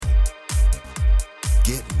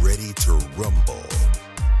Get ready to rumble.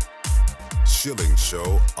 Schilling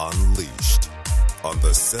Show Unleashed on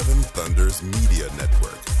the Seven Thunders Media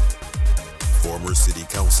Network. Former city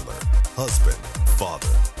councilor, husband, father,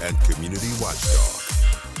 and community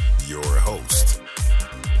watchdog. Your host,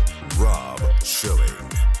 Rob Schilling.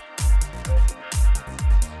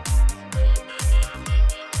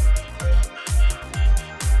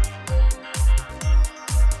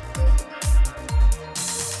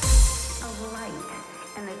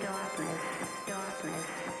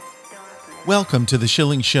 Welcome to the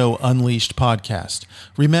Schilling Show Unleashed podcast.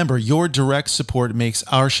 Remember, your direct support makes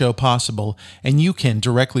our show possible, and you can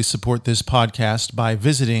directly support this podcast by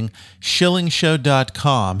visiting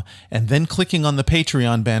shillingshow.com and then clicking on the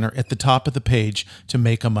Patreon banner at the top of the page to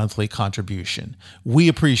make a monthly contribution. We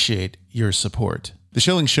appreciate your support. The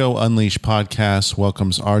Schilling Show Unleashed podcast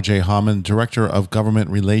welcomes Hauman, Director of Government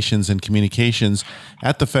Relations and Communications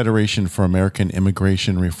at the Federation for American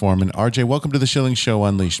Immigration Reform. And RJ, welcome to the Schilling Show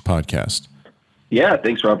Unleashed podcast. Yeah,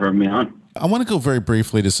 thanks, Rob, for having me on. I want to go very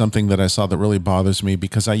briefly to something that I saw that really bothers me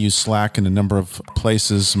because I use Slack in a number of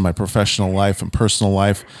places in my professional life and personal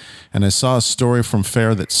life, and I saw a story from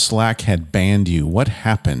FAIR that Slack had banned you. What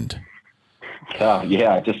happened?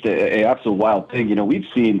 Just an absolute wild thing. You know, we've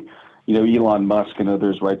seen, Elon Musk and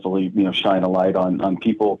others rightfully, shine a light on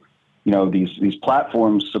people, these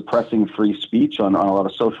platforms suppressing free speech on a lot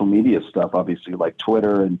of social media stuff, obviously, like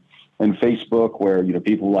Twitter and Facebook, where,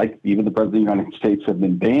 people like even the President of the United States have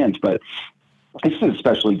been banned. But this is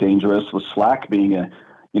especially dangerous with Slack being an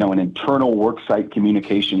internal worksite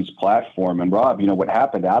communications platform. And Rob, what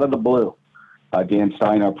happened out of the blue? Dan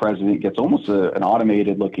Stein, our president, gets almost an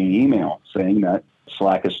automated looking email saying that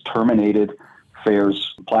Slack has terminated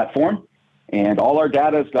FAIR's platform and all our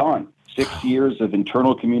data is gone. 6 years of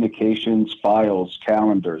internal communications, files,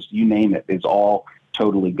 calendars, you name it, is all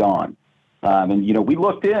totally gone. We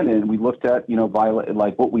looked in and we looked at,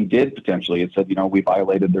 like what we did potentially. It said, we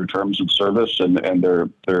violated their terms of service and their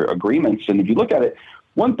agreements. And if you look at it,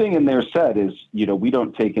 one thing in there said is, we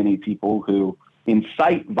don't take any people who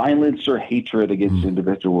incite violence or hatred against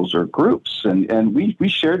individuals or groups. And we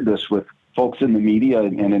shared this with folks in the media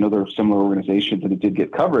and in other similar organizations, and it did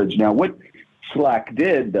get coverage. Now, what Slack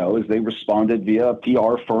did, though, is they responded via a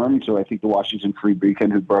PR firm to, I think, the Washington Free Beacon,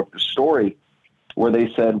 who broke the story, where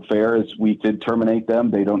they said, FAIR, is we did terminate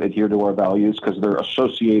them. They don't adhere to our values because they're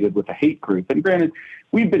associated with a hate group. And granted,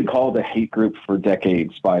 we've been called a hate group for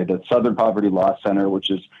decades by the Southern Poverty Law Center, which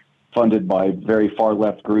is funded by very far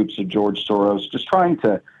left groups of George Soros, just trying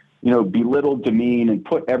to, belittle, demean, and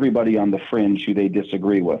put everybody on the fringe who they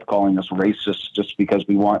disagree with, calling us racist just because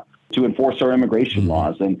we want to enforce our immigration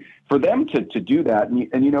laws. And for them to do that,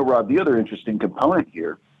 and Rob, the other interesting component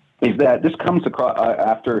here is that this comes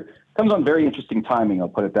comes on very interesting timing, I'll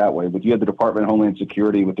put it that way. But you had the Department of Homeland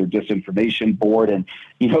Security with their disinformation board. And,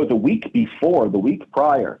 the week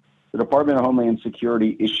prior, the Department of Homeland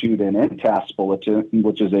Security issued an NTAS bulletin,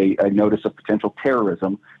 which is a notice of potential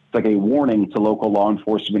terrorism. It's like a warning to local law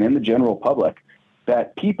enforcement and the general public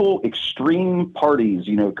that extreme parties,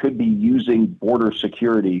 could be using border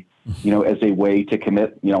security, as a way to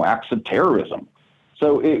commit, acts of terrorism.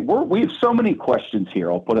 So we have so many questions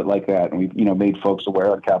here. I'll put it like that. And we've, made folks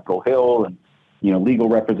aware on Capitol Hill and, legal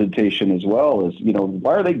representation as well as,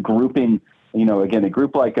 why are they grouping, again, a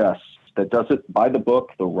group like us that does it by the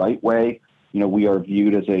book the right way? We are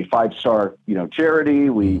viewed as a 5-star, charity.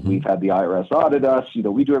 We've had the IRS audit us.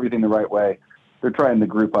 We do everything the right way. They're trying to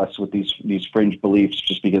group us with these fringe beliefs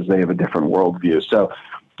just because they have a different worldview. So,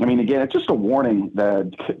 again, it's just a warning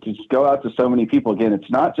that just go out to so many people. Again, it's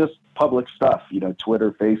not just public stuff,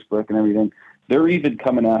 Twitter, Facebook, and everything. They're even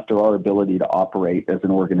coming after our ability to operate as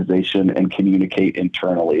an organization and communicate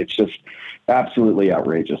internally. It's just absolutely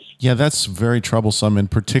outrageous. Yeah, that's very troublesome, and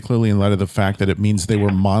particularly in light of the fact that it means they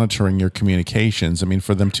were monitoring your communications.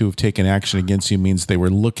 For them to have taken action against you means they were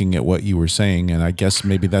looking at what you were saying, and I guess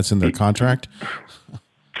maybe that's in their contract?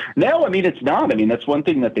 No, it's not. That's one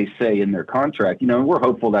thing that they say in their contract. We're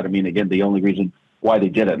hopeful that, again, the only reason why they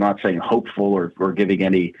did it, not saying hopeful or giving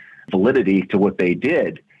any validity to what they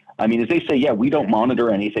did, is they say, yeah, we don't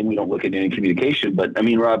monitor anything. We don't look at any communication. But,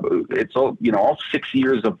 Rob, it's all, all 6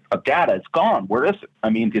 years of data, it's gone. Where is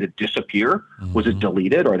it? Did it disappear? Was it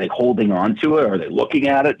deleted? Are they holding on to it? Are they looking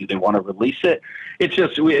at it? Do they want to release it? It's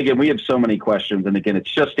just, we have so many questions. And again,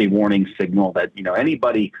 it's just a warning signal that,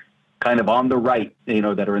 anybody kind of on the right,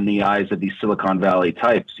 that are in the eyes of these Silicon Valley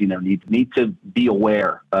types, need to be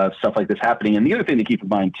aware of stuff like this happening. And the other thing to keep in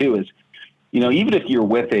mind, too, is, even if you're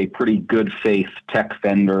with a pretty good faith tech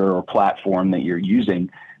vendor or platform that you're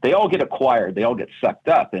using, they all get acquired. They all get sucked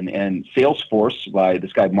up. And Salesforce, by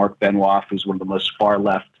this guy, Mark Benoit, who's one of the most far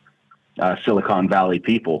left Silicon Valley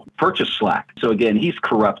people, purchased Slack. So again, he's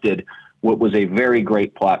corrupted what was a very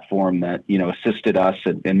great platform that, assisted us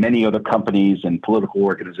and many other companies and political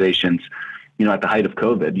organizations, at the height of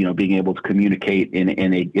COVID, being able to communicate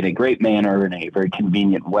in a great manner, in a very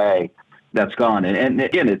convenient way. That's gone. And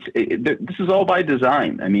again, this is all by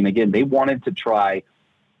design. I mean, again, they wanted to try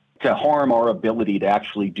to harm our ability to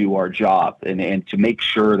actually do our job and to make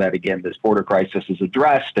sure that, again, this border crisis is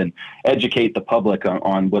addressed and educate the public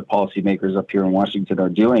on what policymakers up here in Washington are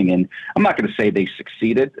doing. And I'm not going to say they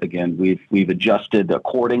succeeded. Again, we've adjusted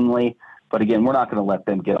accordingly. But again, we're not going to let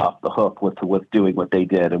them get off the hook with doing what they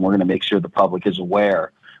did. And we're going to make sure the public is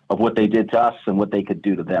aware of what they did to us and what they could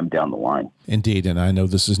do to them down the line. Indeed, and I know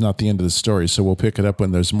this is not the end of the story, so we'll pick it up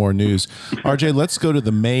when there's more news. RJ, let's go to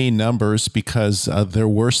the May numbers because they're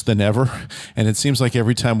worse than ever, and it seems like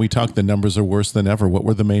every time we talk, the numbers are worse than ever. What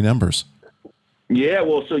were the May numbers? Yeah,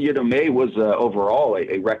 well, so, May was overall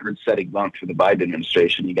a record-setting month for the Biden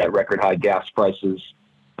administration. You got record-high gas prices,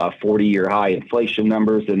 40-year high inflation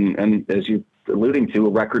numbers, and as you're alluding to, a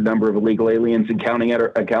record number of illegal aliens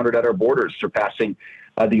encountered at our borders, surpassing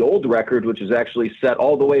the old record, which is actually set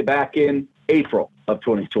all the way back in April of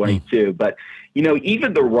 2022. But,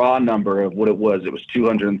 even the raw number of what it was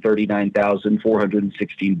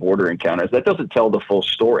 239,416 border encounters. That doesn't tell the full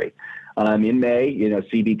story. In May,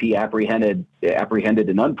 CBP apprehended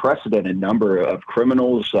an unprecedented number of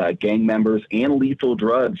criminals, gang members, and lethal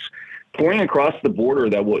drugs pouring across the border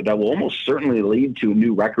that will almost certainly lead to a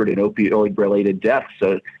new record in opioid-related deaths.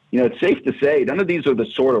 So, it's safe to say none of these are the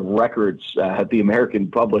sort of records the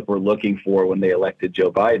American public were looking for when they elected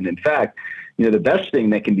Joe Biden. In fact, the best thing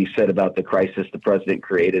that can be said about the crisis the president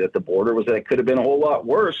created at the border was that it could have been a whole lot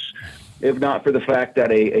worse if not for the fact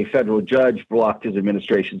that a federal judge blocked his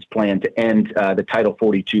administration's plan to end the Title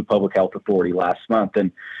 42 Public Health Authority last month.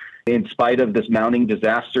 And in spite of this mounting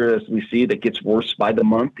disaster, as we see, that gets worse by the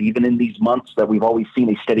month, even in these months that we've always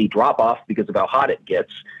seen a steady drop-off because of how hot it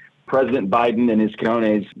gets, President Biden and his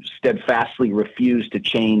cronies steadfastly refuse to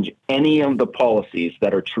change any of the policies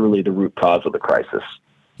that are truly the root cause of the crisis.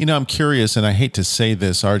 I'm curious, and I hate to say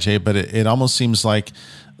this, RJ, but it almost seems like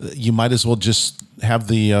you might as well just have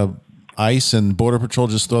the ICE and Border Patrol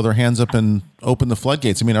just throw their hands up and open the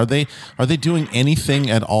floodgates. I mean, are they doing anything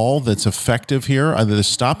at all that's effective here? They're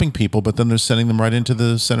stopping people, but then they're sending them right into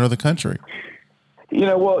the center of the country.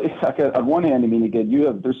 Well, on one hand, I mean, again,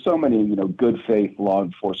 there's so many, good faith law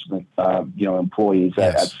enforcement, employees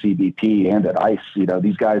at CBP and at ICE.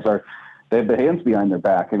 These guys they have their hands behind their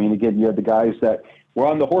back. I mean, again, you have the guys that were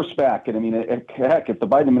on the horseback. And I mean, heck, if the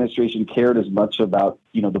Biden administration cared as much about,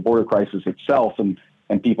 the border crisis itself and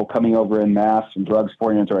people coming over in mass and drugs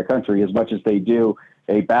pouring into our country as much as they do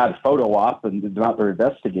a bad photo op and not they're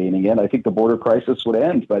investigating it, I think the border crisis would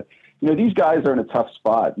end. But, these guys are in a tough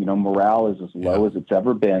spot. Morale is as low as it's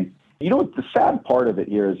ever been. The sad part of it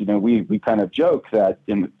here is, we kind of joke that,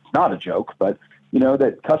 and it's not a joke, but,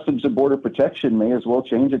 that Customs and Border Protection may as well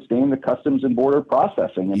change its name to Customs and Border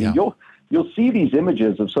Processing. I mean, you'll see these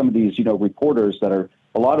images of some of these, reporters that are,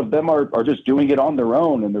 a lot of them are just doing it on their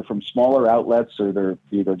own, and they're from smaller outlets, or they're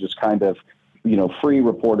just kind of, free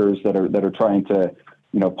reporters that are trying to,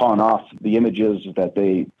 pawn off the images that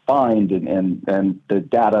they find and the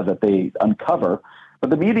data that they uncover. But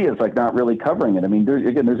the media is not really covering it. I mean,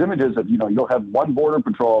 there's images of, you'll have one Border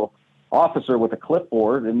Patrol officer with a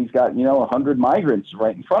clipboard, and he's got, 100 migrants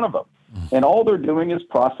right in front of him. And all they're doing is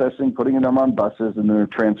processing, putting them on buses, and they're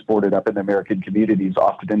transported up in American communities,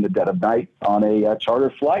 often in the dead of night on a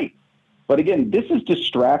charter flight. But again, this is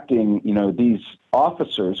distracting, these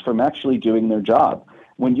officers from actually doing their job.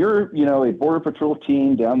 When you're, a Border Patrol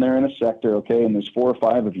team down there in a sector, okay, and there's 4 or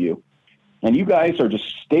 5 of you, and you guys are just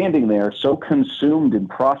standing there so consumed in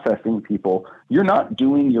processing people, you're not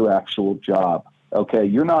doing your actual job, okay?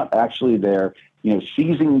 You're not actually there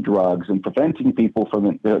seizing drugs and preventing people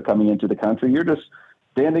from coming into the country. You're just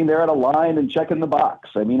standing there at a line and checking the box.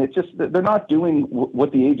 I mean, it's just, they're not doing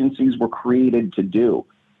what the agencies were created to do.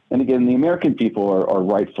 And again, the American people are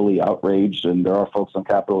rightfully outraged, and there are folks on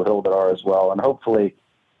Capitol Hill that are as well. And hopefully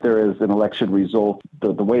there is an election result.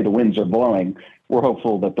 The way the winds are blowing, we're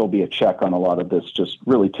hopeful that there'll be a check on a lot of this just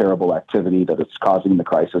really terrible activity that is causing the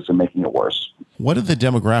crisis and making it worse. What do the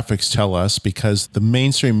demographics tell us? Because the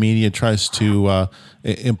mainstream media tries to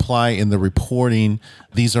imply in the reporting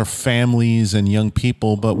these are families and young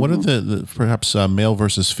people, but what are the perhaps male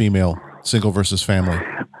versus female, single versus family?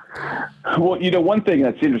 Well, one thing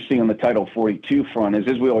that's interesting on the Title 42 front is,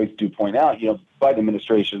 as we always do point out, Biden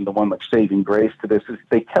administration, the one like saving grace to this is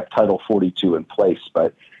they kept Title 42 in place.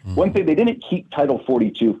 But one thing, they didn't keep Title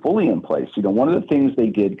 42 fully in place. One of the things they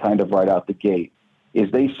did kind of right out the gate is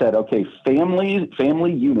they said, okay,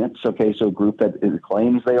 family units, okay, so a group that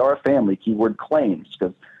claims they are a family, keyword claims,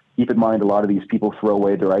 because keep in mind a lot of these people throw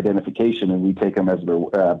away their identification and we take them as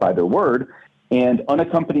by their word. And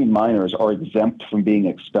unaccompanied minors are exempt from being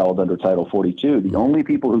expelled under Title 42. The only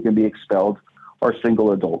people who can be expelled are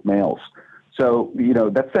single adult males. So,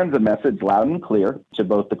 that sends a message loud and clear to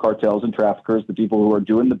both the cartels and traffickers, the people who are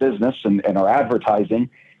doing the business and are advertising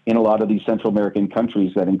in a lot of these Central American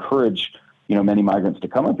countries that encourage, many migrants to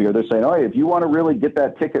come up here. They're saying, all right, if you want to really get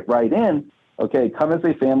that ticket right in, okay, come as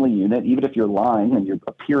a family unit, even if you're lying and you're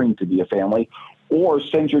appearing to be a family, or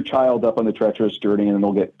send your child up on the treacherous journey and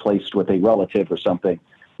they'll get placed with a relative or something,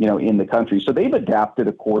 in the country. So they've adapted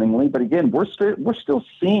accordingly. But again, we're still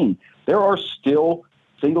seeing there are still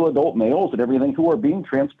single adult males and everything who are being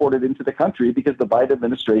transported into the country because the Biden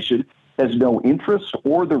administration has no interest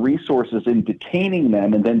or the resources in detaining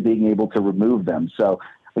them and then being able to remove them. So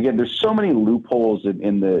again, there's so many loopholes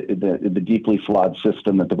in the deeply flawed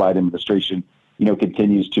system that the Biden administration,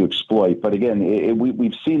 continues to exploit. But again,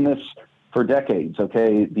 we've seen this for decades.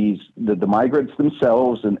 Okay, the migrants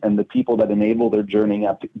themselves and the people that enable their journey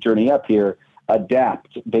up here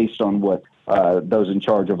adapt based on what those in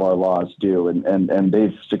charge of our laws do, and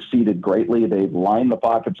they've succeeded greatly. They've lined the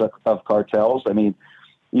pockets of cartels. I mean,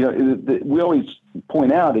 we always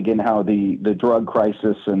point out again how the drug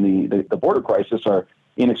crisis and the border crisis are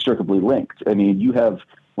inextricably linked. I mean, you have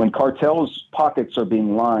when cartels' pockets are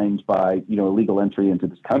being lined by illegal entry into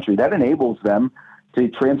this country, that enables them to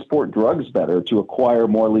transport drugs better, to acquire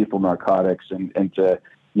more lethal narcotics, and to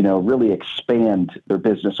really expand their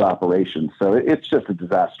business operations. So it's just a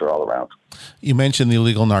disaster all around. You mentioned the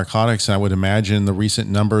illegal narcotics, and I would imagine the recent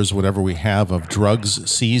numbers, whatever we have of drugs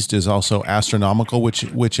seized, is also astronomical,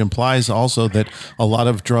 which implies also that a lot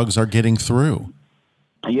of drugs are getting through.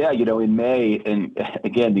 Yeah, in May, and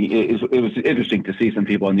again, it was interesting to see some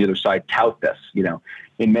people on the other side tout this,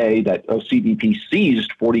 in May that CBP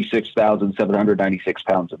seized 46,796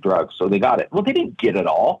 pounds of drugs. So they got it. Well, they didn't get it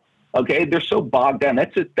all. Okay, they're so bogged down.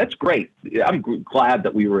 That's great. I'm glad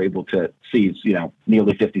that we were able to seize,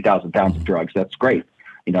 nearly 50,000 pounds of drugs. That's great.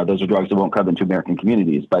 Those are drugs that won't come into American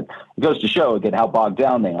communities. But it goes to show, again, how bogged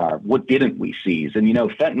down they are. What didn't we seize? And,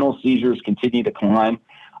 fentanyl seizures continue to climb,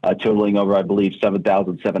 totaling over, I believe,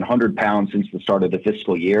 7,700 pounds since the start of the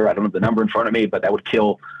fiscal year. I don't have the number in front of me, but that would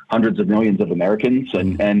kill hundreds of millions of Americans.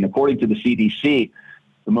 And according to the CDC,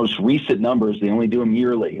 the most recent numbers, they only do them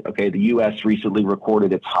yearly. Okay, the U.S. recently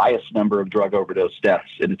recorded its highest number of drug overdose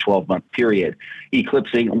deaths in a 12-month period,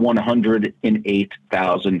 eclipsing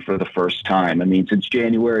 108,000 for the first time. I mean, since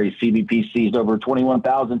January, CBP seized over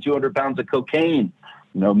 21,200 pounds of cocaine.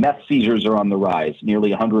 Meth seizures are on the rise, nearly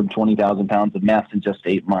 120,000 pounds of meth in just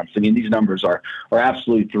 8 months. I mean, these numbers are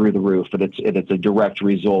absolutely through the roof, but it's a direct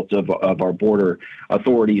result of our border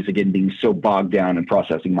authorities, again, being so bogged down in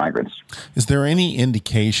processing migrants. Is there any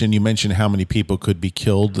indication, you mentioned how many people could be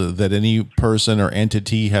killed, that any person or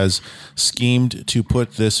entity has schemed to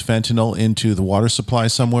put this fentanyl into the water supply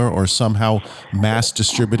somewhere or somehow mass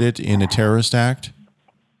distribute it in a terrorist act?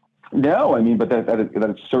 No, I mean, but that is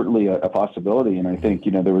certainly a possibility. And I think,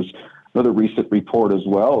 there was another recent report as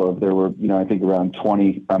well of there were, I think around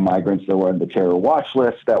 20 migrants that were on the terror watch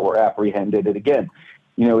list that were apprehended. And again,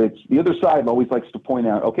 it's the other side always likes to point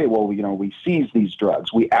out, okay, well, we seized these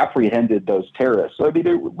drugs. We apprehended those terrorists. So, I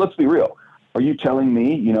mean, let's be real. Are you telling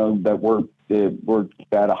me, that we're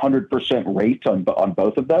at 100% rate on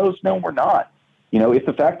both of those? No, we're not. It's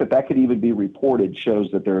the fact that could even be reported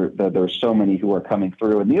shows that there are so many who are coming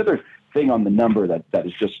through. And the other thing on the number that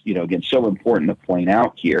is just, again, so important to point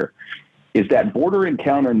out here is that border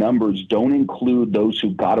encounter numbers don't include those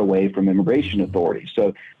who got away from immigration authorities.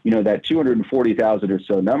 So, that 240,000 or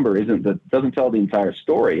so number doesn't tell the entire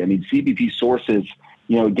story. I mean, CBP sources,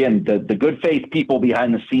 again, the good faith people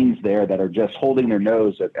behind the scenes there that are just holding their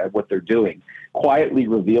nose at what they're doing, quietly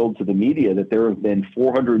revealed to the media that there have been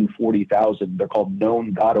 440,000, they're called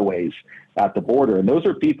known gotaways at the border. And those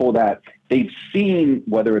are people that they've seen,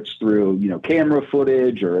 whether it's through, camera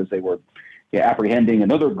footage or as they were apprehending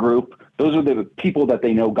another group. Those are the people that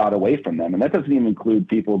they know got away from them. And that doesn't even include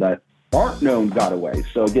people that aren't known gotaways.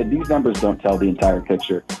 So again, these numbers don't tell the entire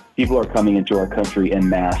picture. People are coming into our country en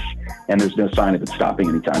masse, and there's no sign of it stopping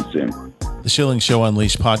anytime soon. The Schilling Show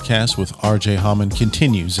Unleashed podcast with RJ Hauman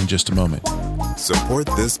continues in just a moment. Support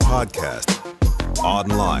this podcast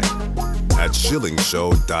online at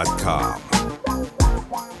shillingshow.com.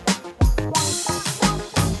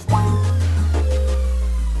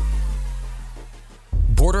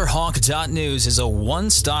 BorderHawk.News is a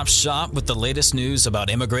one-stop shop with the latest news about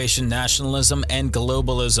immigration nationalism and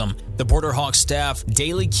globalism. The BorderHawk staff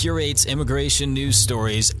daily curates immigration news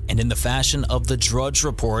stories and, in the fashion of the Drudge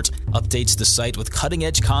Report, updates the site with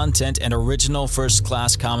cutting-edge content and original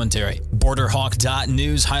first-class commentary.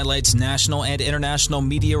 BorderHawk.News highlights national and international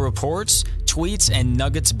media reports, tweets, and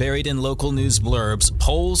nuggets buried in local news blurbs,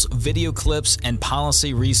 polls, video clips, and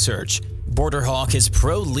policy research. BorderHawk is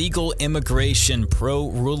pro-legal immigration,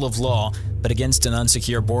 pro-rule of law, but against an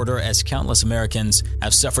unsecure border, as countless Americans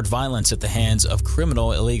have suffered violence at the hands of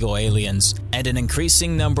criminal illegal aliens. And an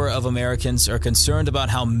increasing number of Americans are concerned about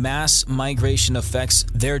how mass migration affects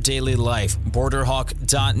their daily life.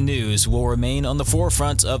 BorderHawk.News will remain on the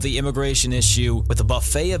forefront of the immigration issue with a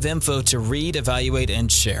buffet of info to read, evaluate, and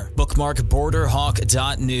share. Bookmark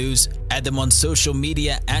BorderHawk.News. Add them on social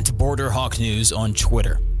media at BorderHawkNews on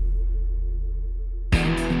Twitter.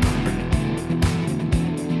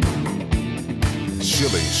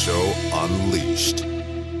 Shilling Show Unleashed.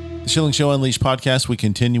 The Shilling Show Unleashed podcast, we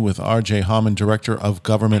continue with R.J. Hauman, Director of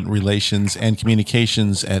Government Relations and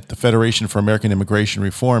Communications at the Federation for American Immigration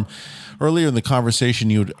Reform. Earlier in the conversation,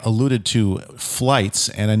 you alluded to flights,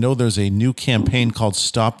 and I know there's a new campaign called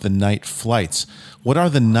Stop the Night Flights. What are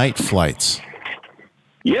the night flights?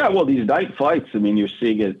 Yeah, well, these night flights, I mean, you're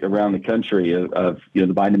seeing it around the country of the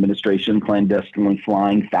Biden administration clandestinely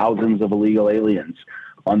flying thousands of illegal aliens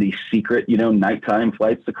on these secret, nighttime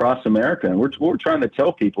flights across America. And what we're trying to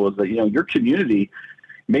tell people is that, your community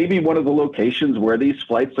may be one of the locations where these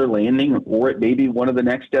flights are landing, or it may be one of the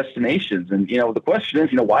next destinations. And, the question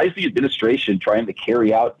is, why is the administration trying to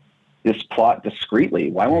carry out this plot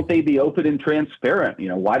discreetly? Why won't they be open and transparent?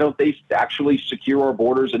 Why don't they actually secure our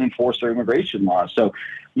borders and enforce their immigration laws? So,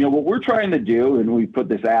 what we're trying to do, and we put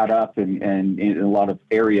this ad up and in a lot of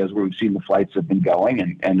areas where we've seen the flights have been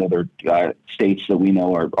going, and other states that we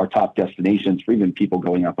know are top destinations for even people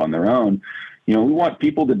going up on their own. We want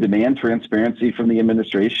people to demand transparency from the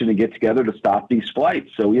administration and get together to stop these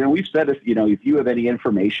flights. So, we've said if you have any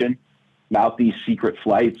information about these secret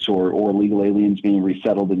flights or illegal aliens being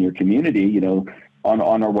resettled in your community, on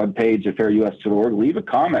our webpage at fairus.org, leave a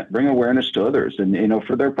comment, bring awareness to others. And,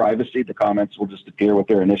 for their privacy, the comments will just appear with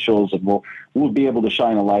their initials, and we'll be able to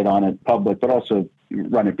shine a light on it public, but also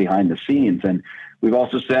run it behind the scenes. And we've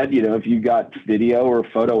also said, if you got video or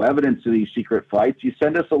photo evidence of these secret flights, you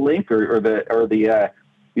send us a link or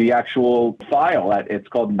the actual file. It's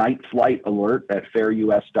called Night Flight Alert at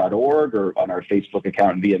fairus.org, or on our Facebook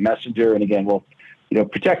account via Messenger. And again, we'll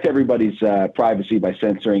protect everybody's privacy by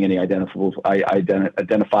censoring any identifiable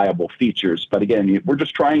features. But again, we're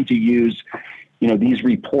just trying to use these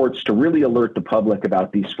reports to really alert the public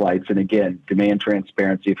about these flights, and again, demand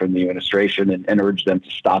transparency from the administration and urge them to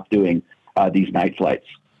stop doing these night flights.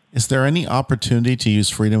 Is there any opportunity to use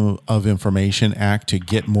Freedom of Information Act to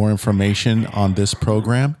get more information on this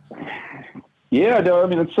program? Yeah, no, I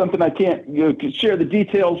mean, it's something I can't share the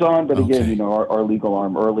details on, but again, our legal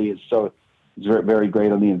arm early is very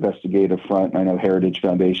great on the investigative front. I know Heritage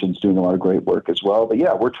Foundation's doing a lot of great work as well. But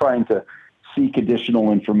yeah, we're trying to seek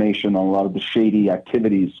additional information on a lot of the shady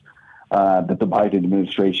activities that the Biden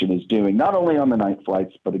administration is doing, not only on the night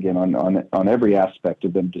flights, but again, on every aspect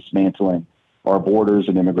of them dismantling our borders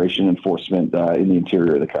and immigration enforcement in the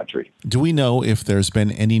interior of the country. Do we know if there's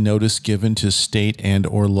been any notice given to state and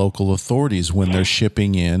or local authorities when they're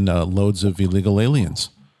shipping in loads of illegal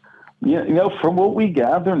aliens? Yeah, from what we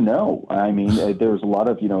gather, no. I mean, there's a lot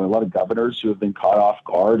of governors who have been caught off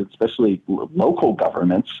guard, especially local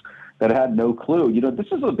governments that had no clue.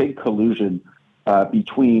 This is a big collusion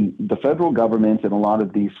between the federal government and a lot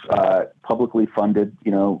of these publicly funded,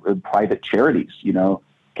 private charities,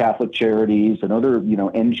 Catholic charities and other,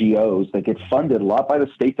 NGOs that get funded a lot by the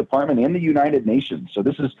State Department and the United Nations. So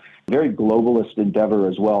this is a very globalist endeavor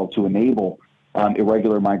as well to enable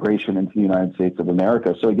irregular migration into the United States of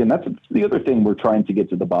America. So again, that's the other thing we're trying to get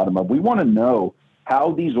to the bottom of. We want to know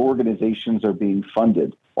how these organizations are being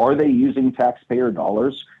funded. Are they using taxpayer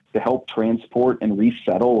dollars to help transport and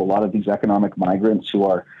resettle a lot of these economic migrants who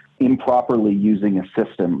are improperly using a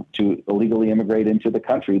system to illegally immigrate into the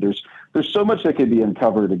country? There's so much that could be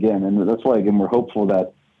uncovered again, and that's why, again, we're hopeful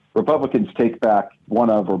that Republicans take back one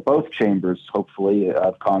of or both chambers, hopefully,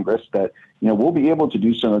 of Congress, that we'll be able to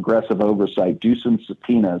do some aggressive oversight, do some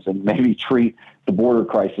subpoenas, and maybe treat the border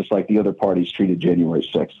crisis like the other parties treated January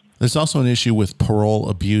 6th. There's also an issue with parole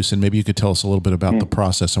abuse, and maybe you could tell us a little bit about the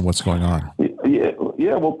process and what's going on.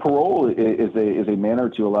 Yeah. Well, parole is a manner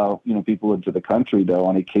to allow people into the country, though,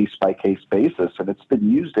 on a case-by-case basis, and it's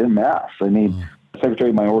been used en masse. I mean,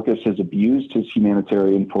 Secretary Mayorkas has abused his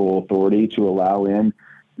humanitarian parole authority to allow in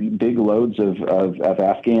big loads of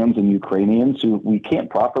Afghans and Ukrainians who we can't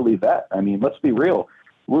properly vet. I mean, let's be real.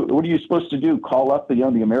 What are you supposed to do? Call up the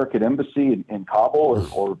American embassy in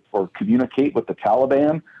Kabul or communicate with the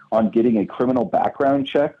Taliban on getting a criminal background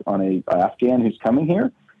check on a Afghan who's coming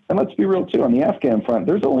here? And let's be real, too. On the Afghan front,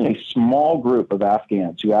 there's only a small group of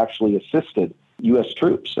Afghans who actually assisted U.S.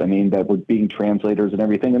 troops. I mean, that were being translators and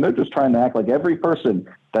everything. And they're just trying to act like every person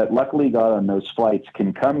that luckily got on those flights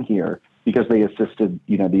can come here because they assisted,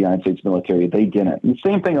 the United States military. They didn't. And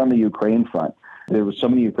same thing on the Ukraine front. There were so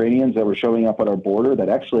many Ukrainians that were showing up at our border that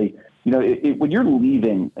actually, when you're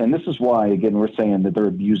leaving, and this is why, again, we're saying that they're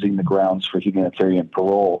abusing the grounds for humanitarian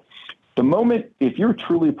parole. The moment, if you're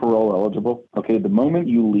truly parole eligible, okay, the moment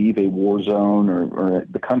you leave a war zone or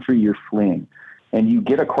the country you're fleeing and you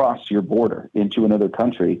get across your border into another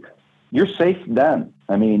country, you're safe then.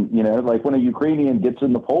 I mean, like when a Ukrainian gets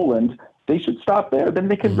into Poland, they should stop there. Then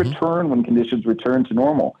they can return when conditions return to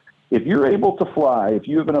normal. If you're able to fly, if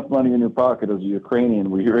you have enough money in your pocket as a Ukrainian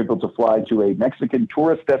where you're able to fly to a Mexican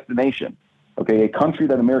tourist destination, okay, a country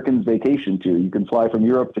that Americans vacation to, you can fly from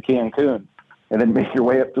Europe to Cancun and then make your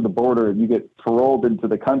way up to the border and you get paroled into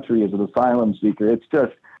the country as an asylum seeker. It's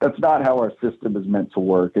just, that's not how our system is meant to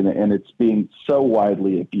work, and it's being so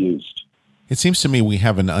widely abused. It seems to me we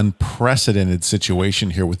have an unprecedented situation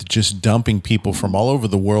here with just dumping people from all over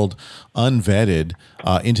the world unvetted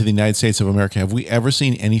into the United States of America. Have we ever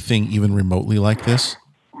seen anything even remotely like this?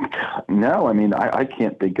 No, I mean, I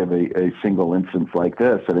can't think of a single instance like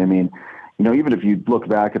this. And I mean, even if you look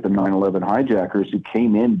back at the 9/11 hijackers who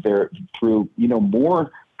came in there through,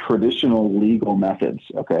 more traditional legal methods,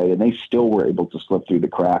 okay, and they still were able to slip through the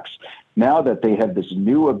cracks. Now that they have this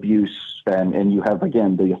new abuse and you have,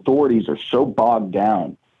 again, the authorities are so bogged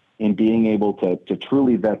down in being able to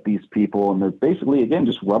truly vet these people, and they're basically, again,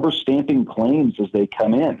 just rubber stamping claims as they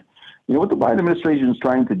come in. What the Biden administration is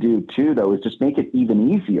trying to do, too, though, is just make it even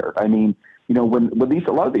easier. I mean, when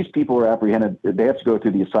a lot of these people are apprehended, they have to go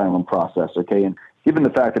through the asylum process, okay? And given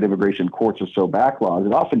the fact that immigration courts are so backlogged,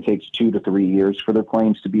 it often takes 2 to 3 years for their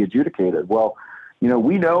claims to be adjudicated. Well,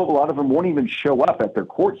 we know a lot of them won't even show up at their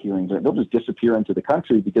court hearings. They'll just disappear into the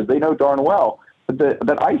country because they know darn well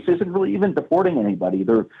that ICE isn't really even deporting anybody.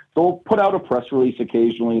 They'll put out a press release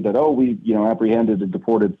occasionally that, we apprehended and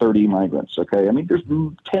deported 30 migrants, okay? I mean, there's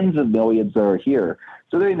tens of millions that are here.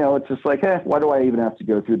 So they know it's just like, why do I even have to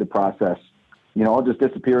go through the process? I'll just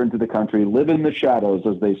disappear into the country, live in the shadows,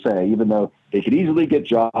 as they say, even though they could easily get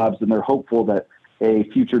jobs, and they're hopeful that a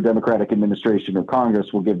future Democratic administration or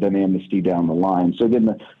Congress will give them amnesty down the line. So again,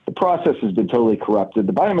 the process has been totally corrupted.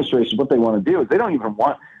 The Biden administration, what they want to do is they don't even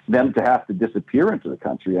want them to have to disappear into the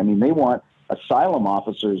country. I mean, they want asylum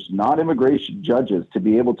officers, not immigration judges, to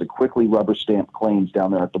be able to quickly rubber stamp claims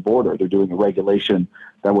down there at the border. They're doing a regulation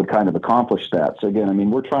that would kind of accomplish that. So again, I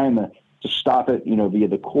mean, we're trying to stop it, via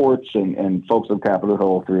the courts and folks on Capitol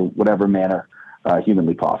Hill through whatever manner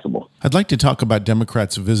humanly possible. I'd like to talk about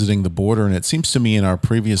Democrats visiting the border, and it seems to me in our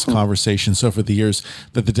previous conversations over the years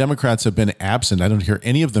that the Democrats have been absent. I don't hear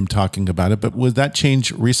any of them talking about it, but would that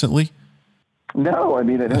change recently? No, I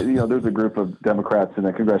mean, there's a group of Democrats in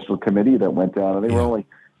a congressional committee that went down, and they were only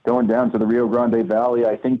going down to the Rio Grande Valley,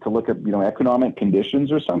 I think, to look at, economic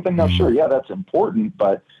conditions or something. Now, sure, that's important,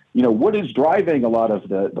 but what is driving a lot of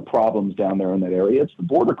the problems down there in that area? It's the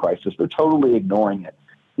border crisis. They're totally ignoring it.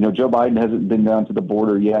 Joe Biden hasn't been down to the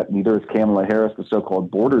border yet. Neither has Kamala Harris, the so-called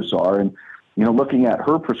border czar. And, looking at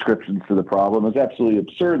her prescriptions for the problem is absolutely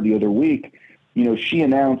absurd. The other week, she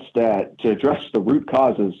announced that to address the root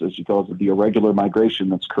causes, as she calls it, the irregular migration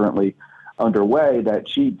that's currently underway, that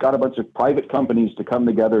she got a bunch of private companies to come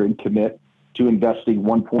together and commit to investing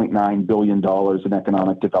 $1.9 billion in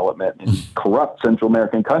economic development in corrupt Central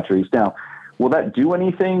American countries. Now, will that do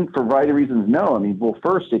anything for a variety of reasons? No. I mean, well,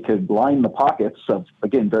 first, it could line the pockets of,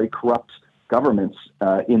 again, very corrupt governments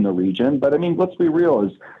in the region. But, I mean, let's be real.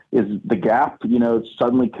 Is the Gap,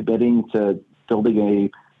 suddenly committing to building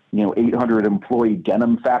a, 800-employee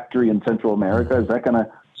denim factory in Central America? Is that going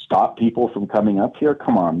to stop people from coming up here?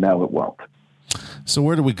 Come on. No, it won't. So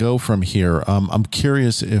where do we go from here? I'm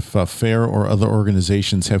curious if FAIR or other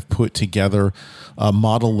organizations have put together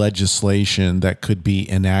model legislation that could be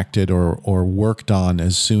enacted or worked on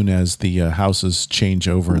as soon as the houses change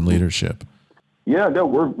over in leadership. Yeah, no,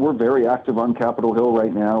 we're very active on Capitol Hill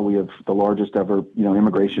right now. We have the largest ever,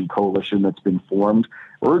 immigration coalition that's been formed,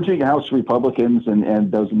 urging House Republicans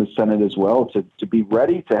and those in the Senate as well to be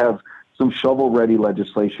ready to have some shovel-ready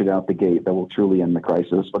legislation out the gate that will truly end the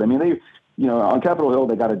crisis. But I mean, on Capitol Hill,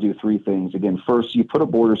 they got to do three things. Again, first, you put a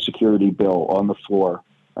border security bill on the floor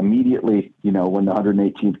immediately, when the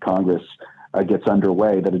 118th Congress gets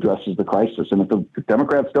underway that addresses the crisis. And if the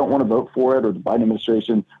Democrats don't want to vote for it, or the Biden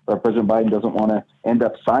administration or President Biden doesn't want to end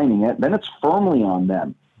up signing it, then it's firmly on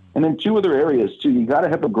them. And then two other areas, too, you got to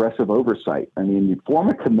have aggressive oversight. I mean, you form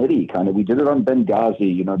a committee, we did it on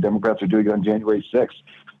Benghazi, Democrats are doing it on January 6th.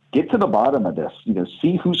 Get to the bottom of this,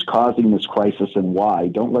 see who's causing this crisis and why.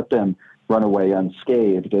 Don't let them run away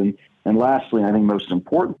unscathed. And lastly, I think most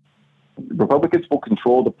important, Republicans will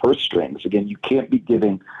control the purse strings. Again, you can't be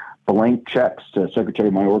giving blank checks to Secretary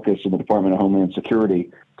Mayorkas and the Department of Homeland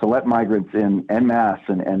Security to let migrants in en masse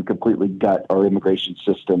and completely gut our immigration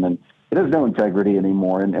system. And it has no integrity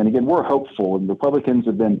anymore. And again, we're hopeful, and Republicans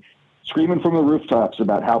have been screaming from the rooftops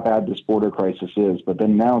about how bad this border crisis is, but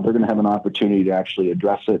then now they're going to have an opportunity to actually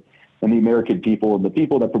address it, and the American people and the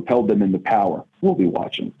people that propelled them into power will be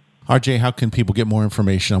watching. RJ, how can people get more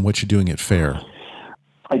information on what you're doing at FAIR?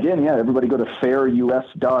 Again, everybody go to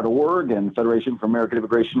fairus.org and Federation for American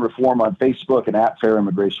Immigration Reform on Facebook and at Fair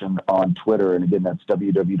Immigration on Twitter. And again, that's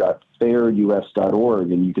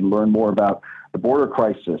www.fairus.org. And you can learn more about the border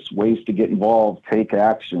crisis, ways to get involved, take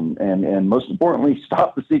action, and most importantly,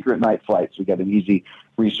 stop the secret night flights. We got an easy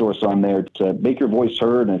resource on there to make your voice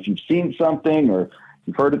heard. And if you've seen something or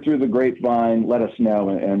you've heard it through the grapevine, let us know,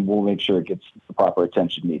 and we'll make sure it gets the proper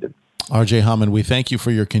attention needed. RJ Hauman, we thank you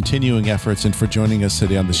for your continuing efforts and for joining us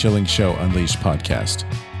today on the Schilling Show Unleashed podcast.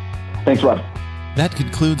 Thanks, Rob. That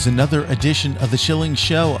concludes another edition of the Schilling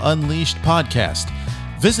Show Unleashed podcast.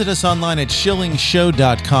 Visit us online at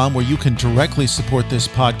schillingshow.com, where you can directly support this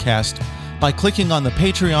podcast by clicking on the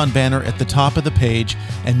Patreon banner at the top of the page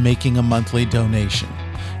and making a monthly donation.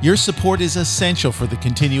 Your support is essential for the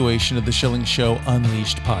continuation of the Schilling Show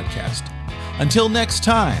Unleashed podcast. Until next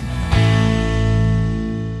time,